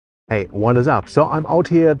Hey, what is up? So I'm out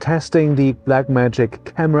here testing the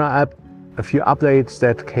Blackmagic Camera App, a few updates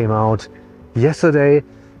that came out yesterday,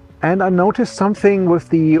 and I noticed something with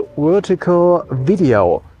the vertical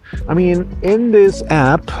video. I mean, in this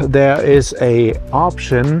app there is a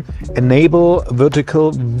option, enable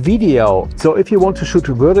vertical video. So if you want to shoot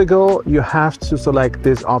vertical, you have to select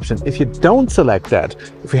this option. If you don't select that,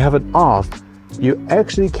 if you have it off, you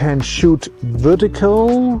actually can shoot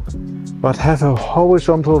vertical but have a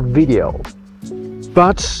horizontal video,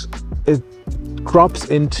 but it crops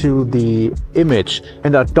into the image,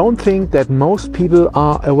 and I don't think that most people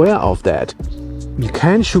are aware of that. You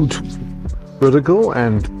can shoot vertical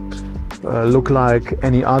and look like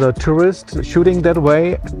any other tourist shooting that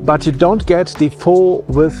way, but you don't get the full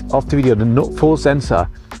width of the video, the full sensor.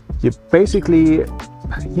 You basically,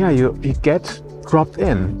 you get cropped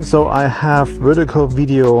in. So I have vertical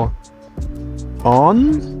video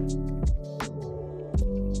on,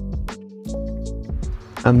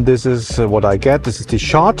 and this is what I get. This is the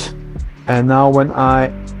shot, and now when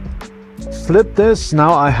I flip this,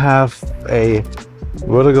 now I have a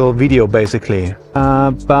vertical video basically.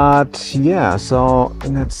 But yeah, so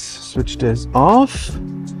let's switch this off.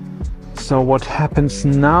 So what happens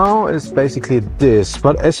now is basically this,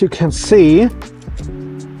 but as you can see,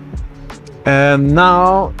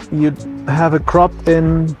 now you have a cropped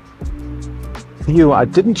in view. I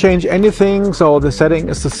didn't change anything, so the setting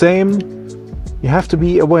is the same. You have to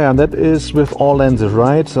be aware, and that is with all lenses,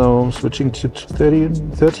 right? So switching to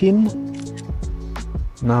 13.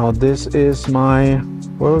 Now this is my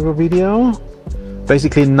vertical video.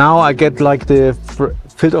 Basically now I get like the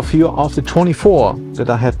field of view of the 24 that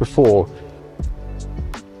I had before.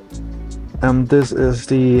 And this is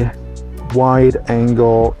the wide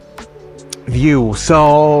angle view.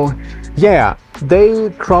 So yeah, they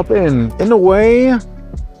crop in a way.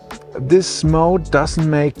 This mode doesn't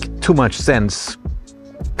make too much sense,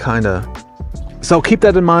 kinda. So keep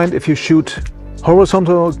that in mind if you shoot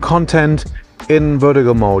horizontal content in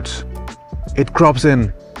vertical mode. It crops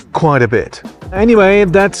in quite a bit. Anyway,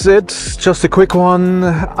 that's it. Just a quick one.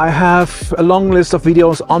 I have a long list of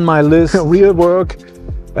videos on my list. Real work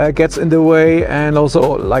gets in the way, and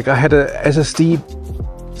also like I had a SSD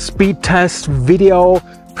speed test video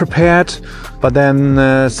prepared, but then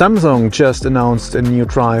Samsung just announced a new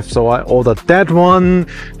drive, so I ordered that one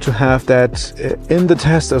to have that in the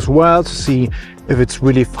test as well, to see if it's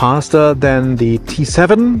really faster than the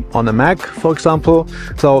T7 on a Mac, for example.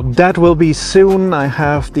 So that will be soon. I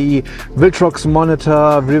have the Viltrox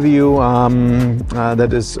monitor review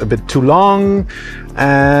that is a bit too long,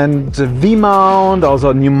 and the V-mount, also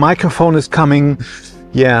a new microphone is coming.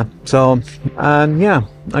 Yeah, so, and yeah,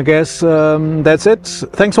 I guess that's it.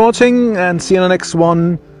 Thanks for watching, and see you in the next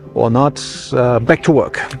one, or not. Back to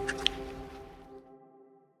work.